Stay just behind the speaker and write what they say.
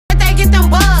get them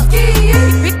bugs.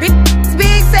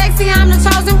 Big sexy, I'm the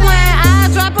chosen one. I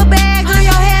drop a bag on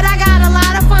your head, I got a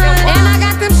lot of fun. And I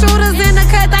got them shooters in the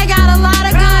cut, they got a lot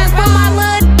of guns. Put my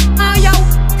little on yo,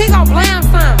 he gon' blam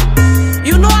some.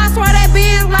 You know I swear that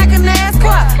Benz like a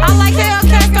NASCAR. I like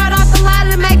Hellcat, start off the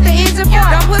line and make the engine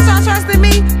fart. Don't put your trust in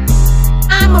me,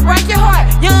 I'ma break your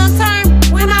heart. Young turn,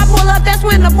 when I pull up, that's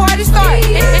when the party starts.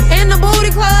 In the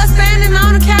booty club, standing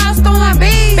on the couch, throwing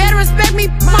beads.